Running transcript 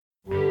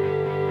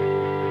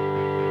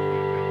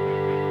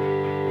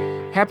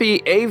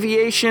Happy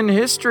Aviation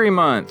History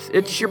Month!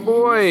 It's your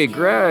boy,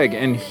 Greg,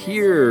 and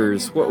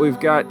here's what we've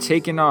got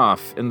taken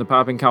off in the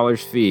Popping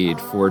Collars feed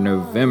for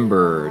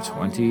November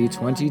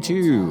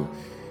 2022.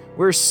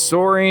 We're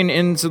soaring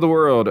into the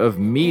world of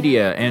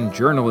media and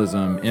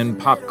journalism in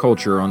pop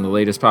culture on the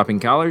latest Popping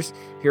Collars.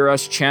 Hear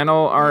us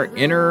channel our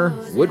inner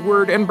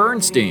Woodward and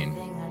Bernstein.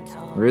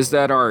 Or is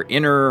that our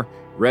inner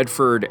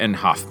Redford and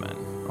Hoffman?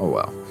 Oh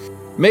well.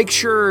 Make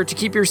sure to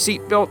keep your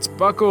seatbelts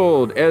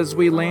buckled as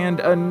we land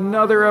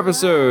another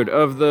episode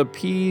of the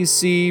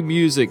PC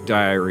Music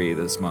Diary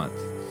this month.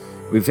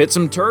 We've hit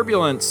some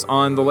turbulence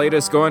on the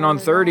latest Going on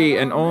 30,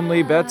 and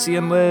only Betsy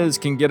and Liz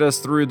can get us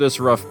through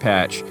this rough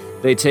patch.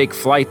 They take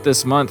flight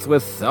this month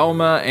with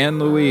Thelma and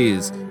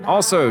Louise.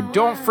 Also,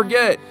 don't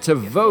forget to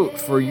vote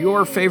for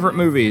your favorite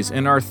movies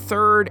in our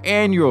third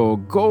annual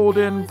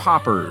Golden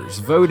Poppers.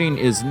 Voting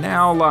is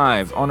now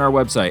live on our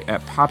website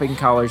at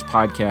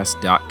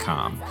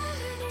poppingcollarspodcast.com.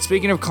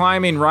 Speaking of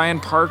climbing, Ryan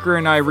Parker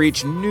and I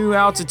reach new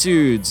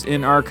altitudes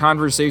in our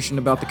conversation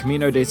about the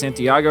Camino de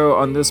Santiago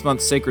on this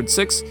month's Sacred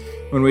Six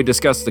when we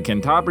discuss the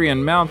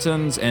Cantabrian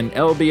Mountains and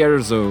El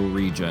Bierzo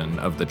region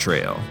of the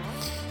trail.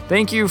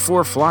 Thank you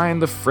for flying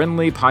the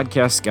friendly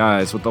podcast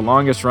skies with the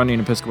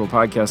longest-running Episcopal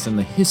podcast in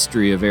the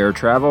history of air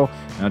travel.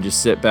 Now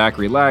just sit back,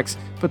 relax,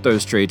 put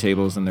those tray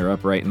tables in their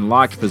upright and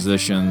locked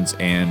positions,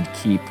 and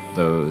keep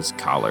those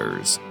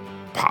collars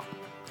popped.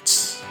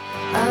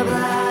 I'm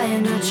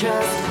blind to trust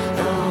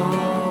the horse.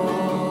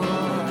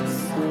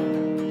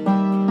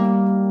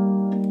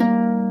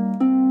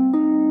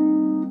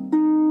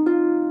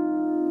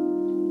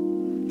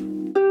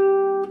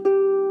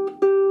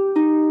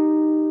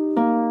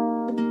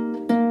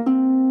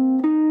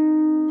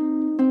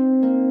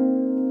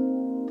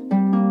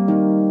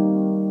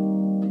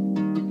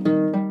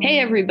 Hey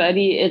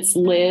everybody, it's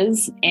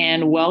Liz,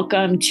 and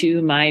welcome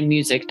to my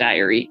music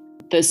diary.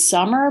 The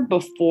summer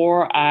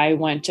before I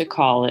went to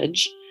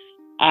college,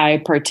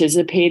 I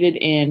participated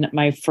in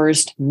my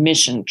first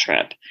mission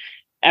trip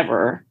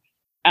ever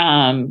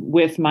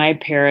with my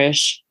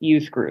parish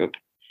youth group.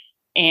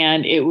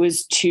 And it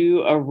was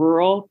to a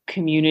rural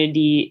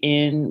community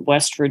in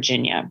West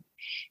Virginia.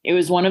 It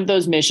was one of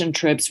those mission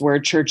trips where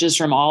churches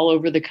from all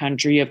over the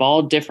country of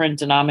all different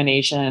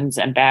denominations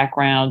and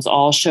backgrounds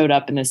all showed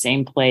up in the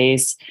same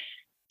place,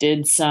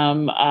 did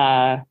some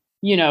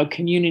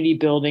community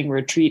building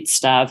retreat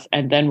stuff,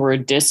 and then were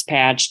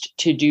dispatched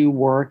to do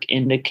work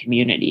in the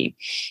community.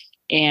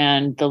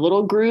 And the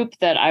little group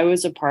that I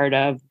was a part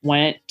of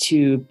went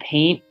to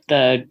paint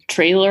the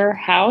trailer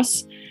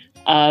house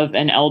of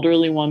an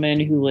elderly woman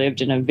who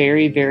lived in a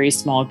very, very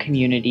small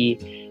community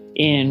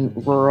in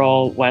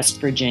rural West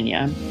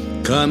Virginia.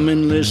 Come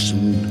and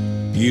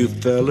listen, you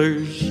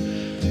fellers,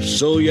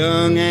 so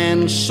young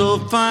and so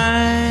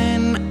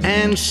fine,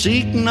 and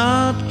seek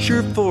not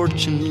your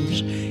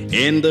fortunes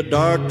in the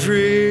dark,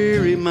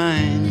 dreary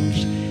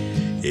mines.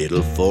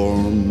 It'll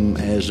form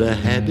as a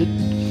habit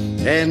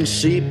and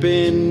seep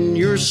in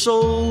your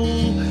soul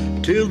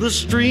till the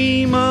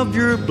stream of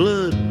your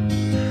blood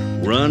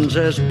runs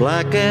as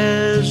black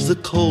as the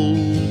coal.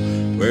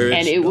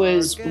 And it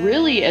was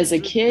really, as a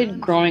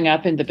kid growing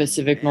up in the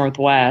Pacific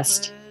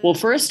Northwest, well,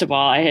 first of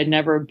all, I had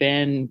never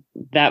been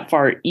that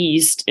far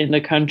east in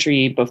the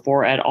country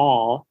before at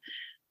all.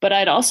 But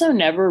I'd also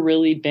never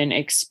really been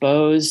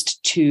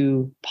exposed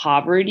to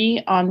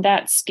poverty on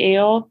that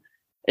scale,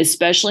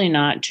 especially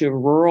not to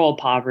rural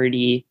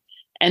poverty.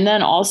 And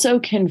then also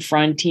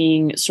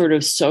confronting sort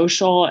of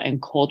social and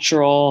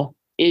cultural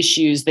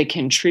issues that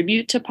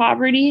contribute to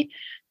poverty.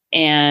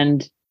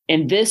 And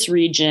in this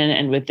region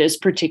and with this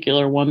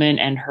particular woman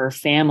and her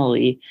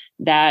family,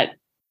 that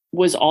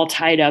was all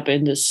tied up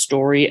in the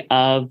story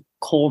of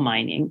coal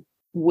mining,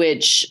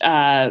 which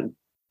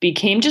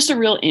became just a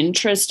real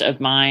interest of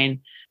mine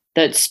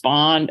that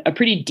spawned a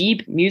pretty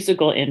deep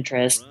musical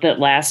interest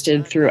that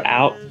lasted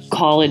throughout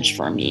college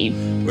for me.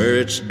 Where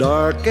it's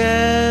dark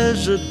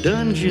as a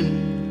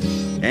dungeon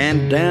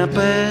and damp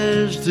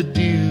as the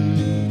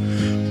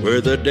dew,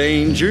 where the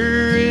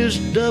danger is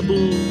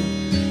double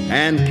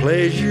and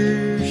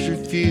pleasures are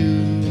few,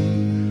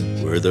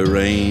 where the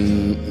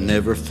rain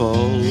never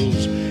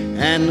falls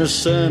and the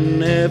sun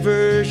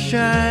never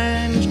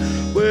shines.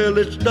 Well,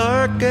 it's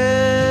dark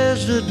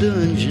as a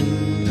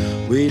dungeon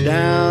way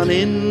down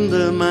in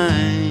the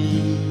mine.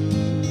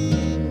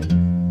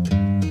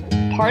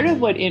 Part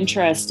of what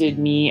interested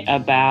me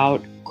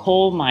about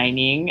coal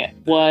mining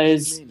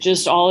was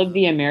just all of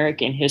the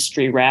American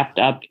history wrapped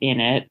up in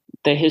it,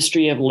 the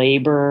history of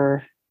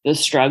labor, the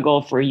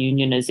struggle for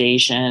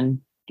unionization,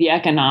 the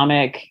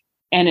economic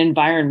and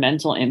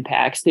environmental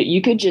impacts that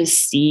you could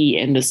just see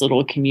in this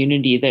little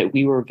community that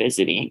we were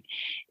visiting.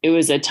 It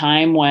was a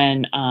time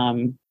when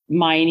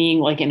mining,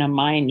 like in a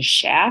mine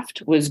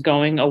shaft, was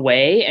going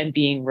away and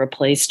being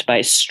replaced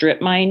by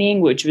strip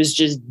mining, which was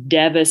just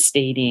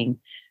devastating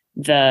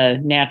the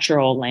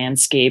natural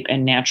landscape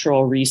and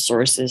natural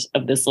resources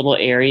of this little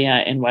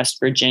area in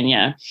West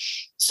Virginia.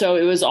 So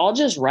it was all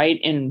just right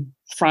in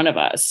front of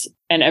us.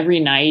 And every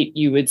night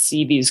you would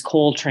see these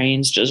coal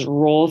trains just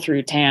roll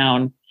through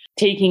town,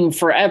 taking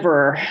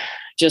forever,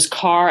 just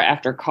car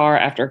after car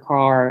after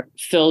car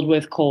filled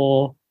with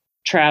coal,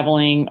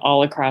 traveling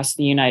all across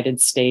the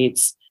United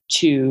States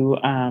to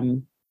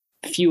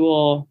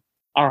fuel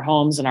our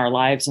homes and our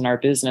lives and our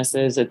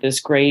businesses at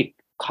this great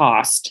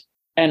cost,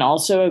 and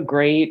also a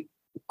great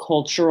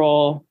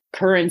cultural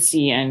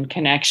currency and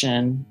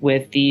connection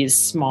with these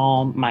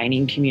small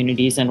mining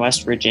communities in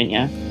West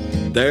Virginia.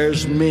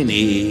 There's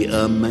many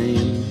a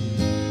man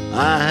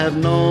I have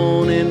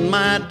known in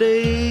my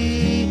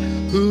day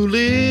who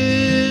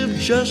lived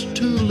just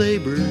to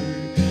labor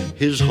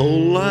his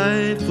whole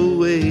life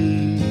away,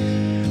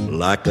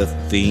 like a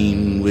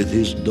fiend with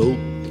his dope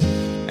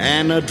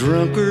and a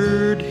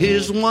drunkard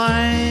his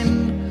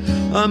wine.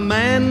 A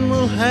man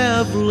will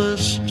have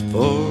lust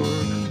for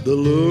the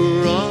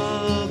lure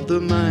of the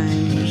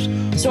mines.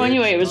 So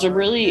anyway, it was a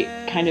really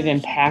kind of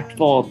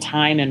impactful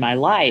time in my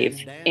life.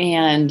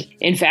 And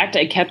in fact,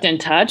 I kept in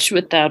touch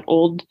with that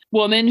old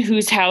woman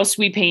whose house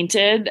we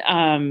painted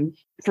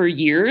for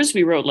years.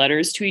 We wrote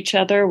letters to each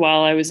other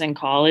while I was in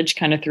college,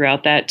 kind of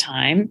throughout that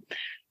time.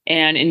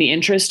 And in the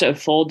interest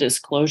of full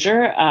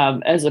disclosure,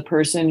 as a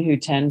person who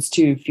tends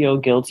to feel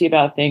guilty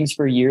about things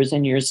for years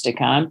and years to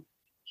come,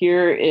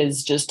 here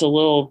is just a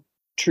little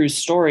true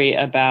story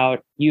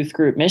about youth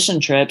group mission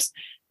trips.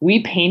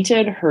 We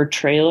painted her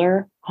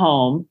trailer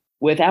home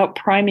without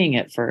priming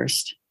it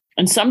first.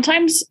 And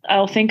sometimes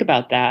I'll think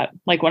about that.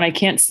 Like when I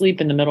can't sleep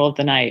in the middle of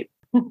the night,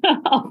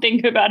 I'll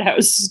think about how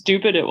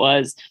stupid it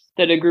was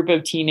that a group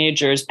of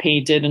teenagers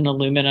painted an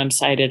aluminum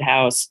sided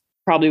house,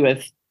 probably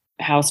with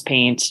house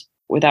paint,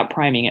 without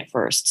priming it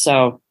first.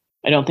 So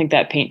I don't think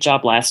that paint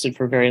job lasted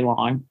for very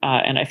long.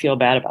 And I feel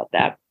bad about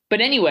that.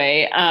 But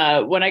anyway,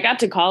 when I got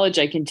to college,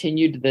 I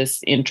continued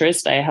this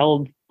interest. I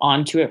held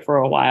on to it for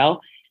a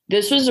while.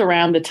 This was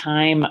around the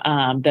time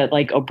that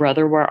like, "Oh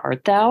Brother, Where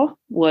Art Thou"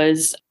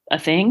 was a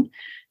thing.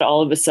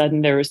 All of a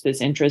sudden, there was this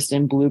interest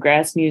in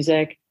bluegrass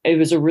music. It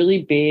was a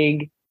really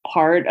big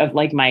part of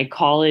like my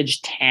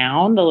college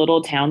town, the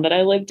little town that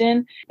I lived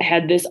in,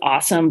 had this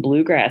awesome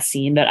bluegrass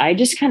scene that I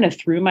just kind of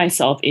threw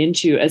myself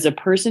into as a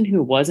person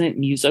who wasn't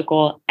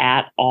musical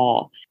at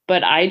all.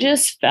 But I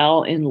just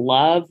fell in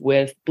love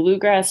with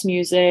bluegrass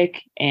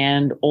music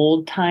and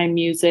old time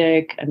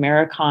music,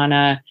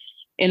 Americana,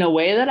 in a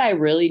way that I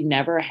really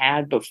never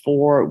had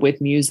before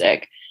with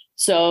music.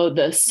 So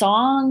the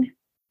song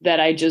that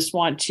I just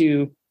want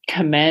to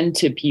commend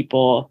to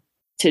people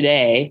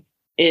today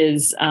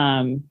is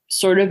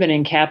sort of an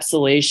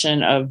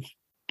encapsulation of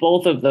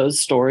both of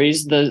those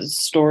stories, the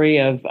story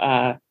of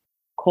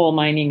coal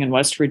mining in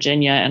West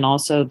Virginia and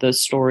also the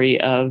story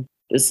of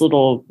this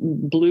little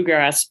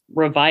bluegrass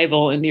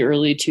revival in the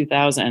early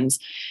 2000s.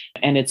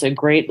 And it's a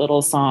great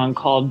little song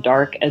called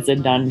 "Dark as a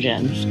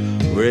Dungeon."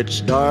 Where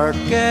it's dark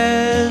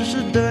as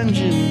a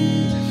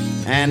dungeon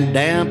and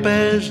damp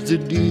as the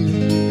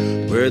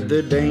dew, where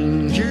the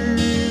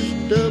dangers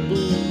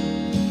double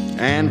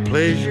and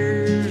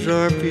pleasures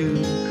are few,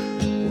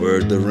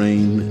 where the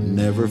rain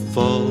never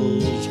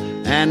falls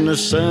and the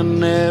sun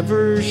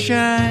never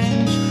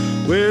shines,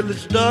 where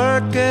it's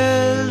dark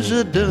as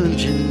a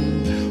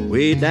dungeon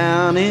way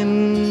down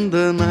in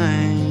the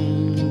mine.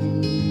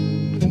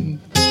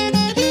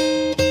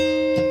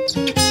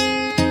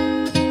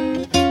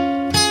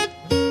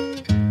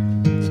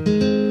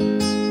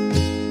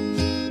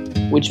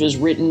 Which was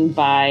written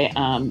by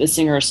the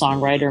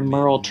singer-songwriter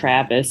Merle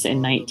Travis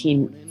in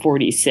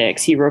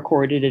 1946. He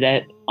recorded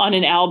it on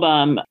an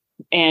album,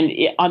 and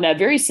on that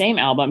very same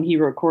album, he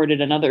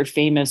recorded another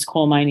famous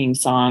coal mining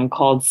song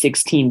called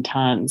 16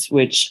 Tons,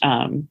 which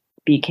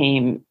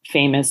became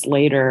famous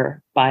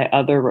later by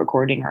other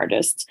recording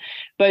artists.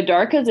 But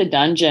 "Dark as a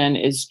Dungeon"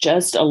 is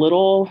just a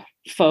little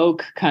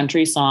folk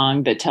country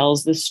song that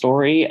tells the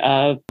story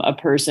of a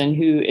person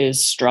who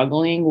is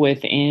struggling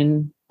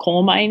within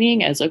coal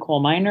mining as a coal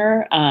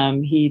miner.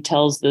 He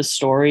tells the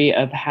story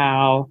of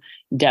how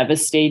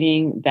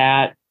devastating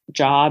that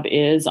job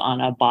is on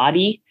a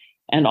body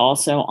and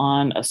also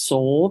on a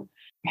soul,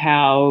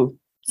 how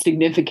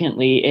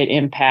significantly it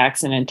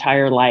impacts an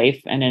entire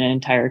life and an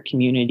entire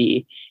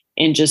community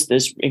in just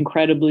this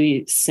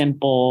incredibly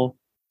simple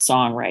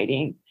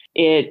songwriting.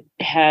 It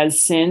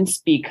has since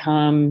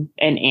become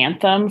an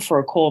anthem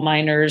for coal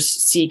miners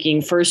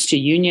seeking first to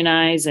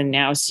unionize and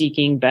now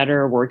seeking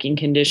better working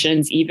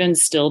conditions, even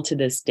still to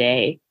this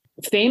day.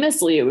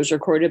 Famously, it was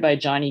recorded by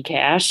Johnny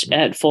Cash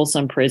at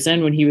Folsom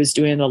Prison when he was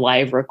doing the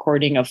live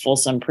recording of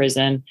Folsom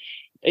Prison.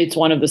 It's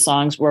one of the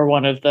songs where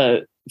one of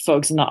the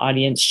folks in the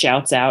audience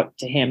shouts out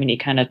to him and he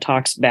kind of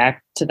talks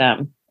back to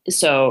them.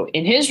 So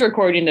in his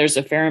recording, there's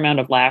a fair amount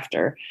of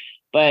laughter.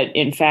 But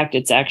in fact,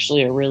 it's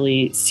actually a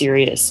really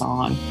serious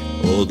song.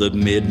 Oh, the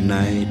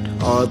midnight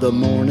or the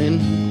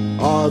morning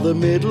or the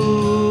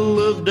middle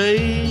of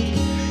day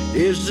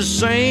is the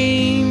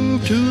same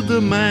to the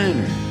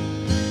miner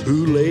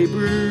who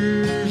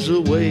labors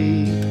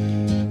away,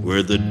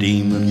 where the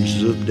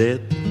demons of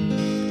death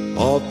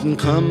often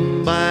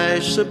come by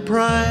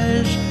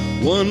surprise.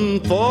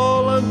 One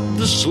fall of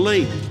the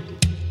slate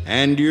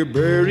and you're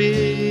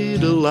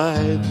buried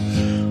alive,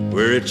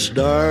 where it's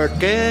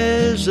dark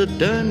as a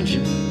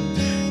dungeon.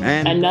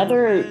 And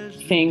another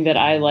thing that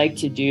I like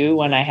to do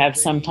when I have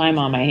some time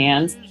on my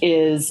hands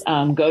is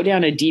go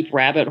down a deep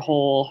rabbit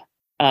hole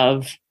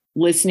of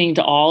listening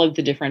to all of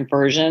the different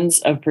versions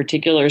of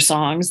particular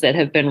songs that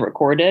have been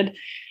recorded.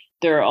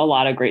 There are a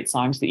lot of great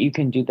songs that you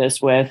can do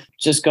this with.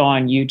 Just go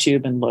on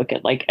YouTube and look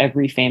at like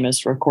every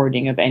famous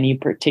recording of any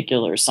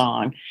particular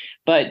song.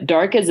 But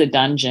Dark as a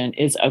Dungeon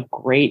is a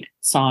great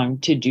song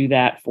to do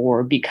that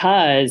for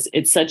because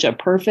it's such a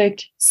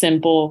perfect,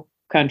 simple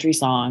country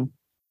song.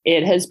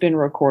 It has been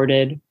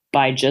recorded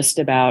by just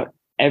about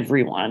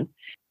everyone.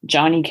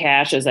 Johnny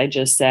Cash, as I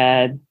just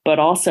said, but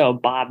also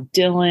Bob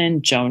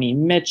Dylan, Joni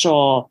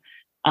Mitchell,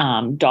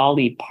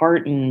 Dolly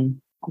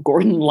Parton,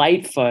 Gordon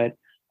Lightfoot,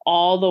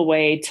 all the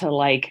way to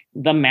like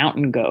the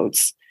Mountain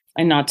Goats.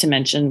 And not to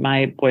mention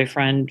my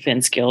boyfriend,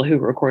 Vince Gill, who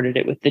recorded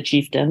it with the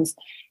Chieftains.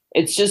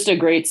 It's just a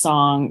great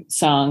song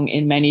sung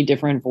in many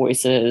different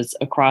voices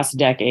across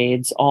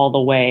decades, all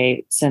the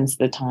way since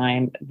the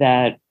time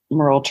that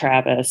Merle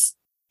Travis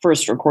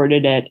first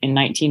recorded it in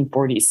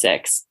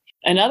 1946.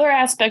 Another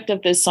aspect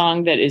of this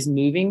song that is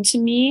moving to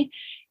me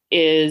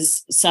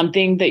is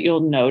something that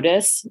you'll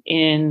notice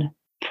in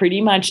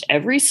pretty much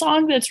every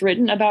song that's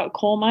written about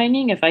coal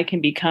mining, if I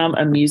can become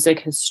a music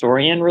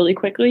historian really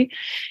quickly,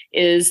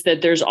 is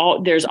that there's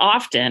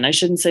often, I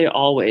shouldn't say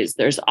always,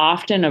 there's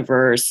often a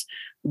verse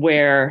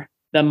where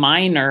the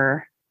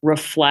miner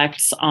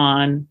reflects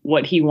on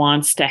what he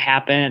wants to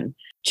happen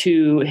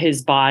to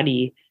his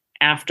body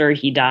after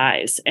he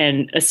dies.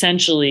 And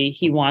essentially,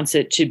 he wants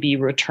it to be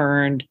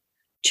returned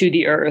to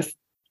the earth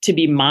to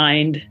be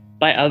mined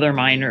by other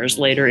miners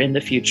later in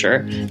the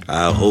future.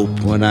 I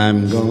hope when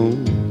I'm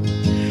gone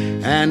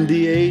and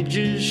the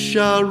ages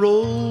shall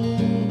roll,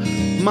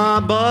 my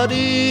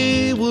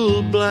body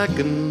will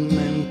blacken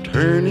and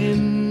turn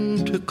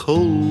into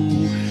coal.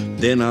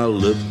 Then I'll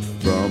look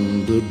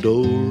from the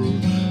door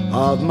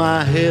of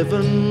my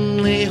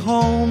heavenly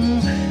home,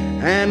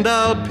 and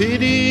I'll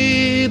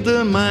pity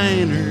the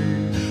miner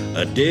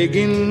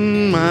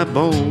a-digging my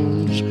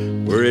bones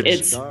where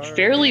it's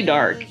fairly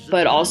dark,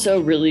 but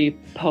also really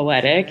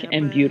poetic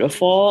and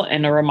beautiful,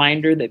 and a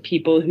reminder that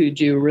people who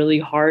do really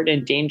hard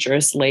and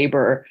dangerous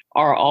labor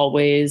are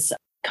always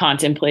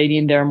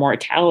contemplating their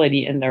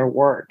mortality in their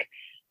work.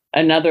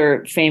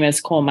 Another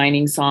famous coal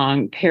mining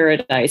song,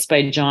 Paradise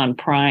by John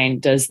Prine,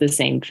 does the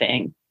same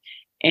thing.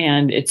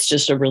 And it's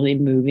just a really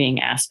moving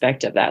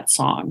aspect of that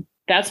song.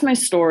 That's my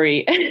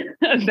story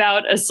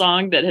about a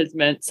song that has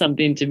meant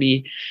something to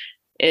me.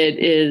 It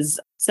is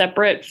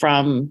separate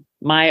from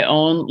my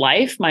own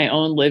life, my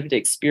own lived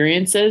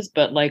experiences,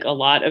 but like a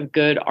lot of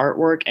good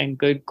artwork and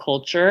good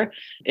culture,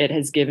 it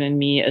has given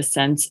me a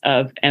sense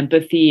of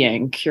empathy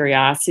and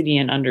curiosity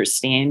and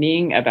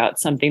understanding about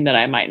something that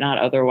I might not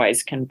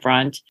otherwise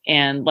confront.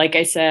 And like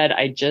I said,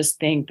 I just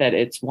think that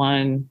it's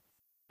one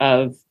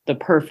of the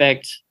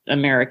perfect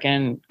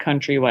American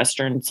country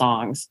western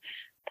songs.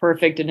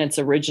 Perfect in its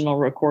original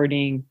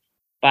recording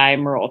by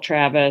Merle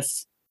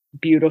Travis,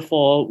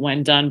 beautiful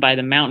when done by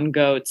the Mountain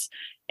Goats,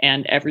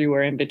 and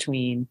everywhere in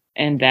between.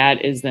 And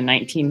that is the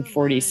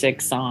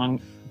 1946 song,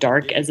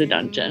 Dark as a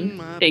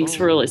Dungeon. Thanks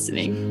for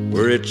listening.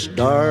 Where it's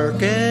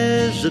dark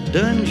as a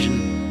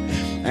dungeon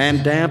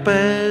and damp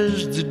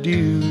as the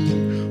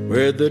dew,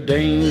 where the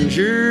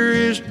danger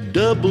is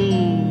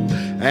double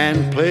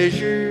and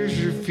pleasures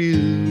are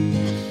few,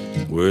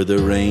 where the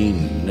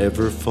rain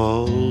never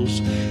falls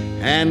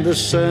and the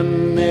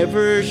sun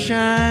never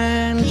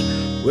shines.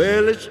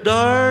 Well, it's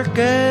dark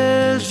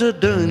as a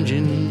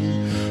dungeon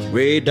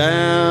way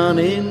down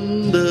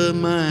in the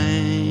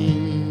mine.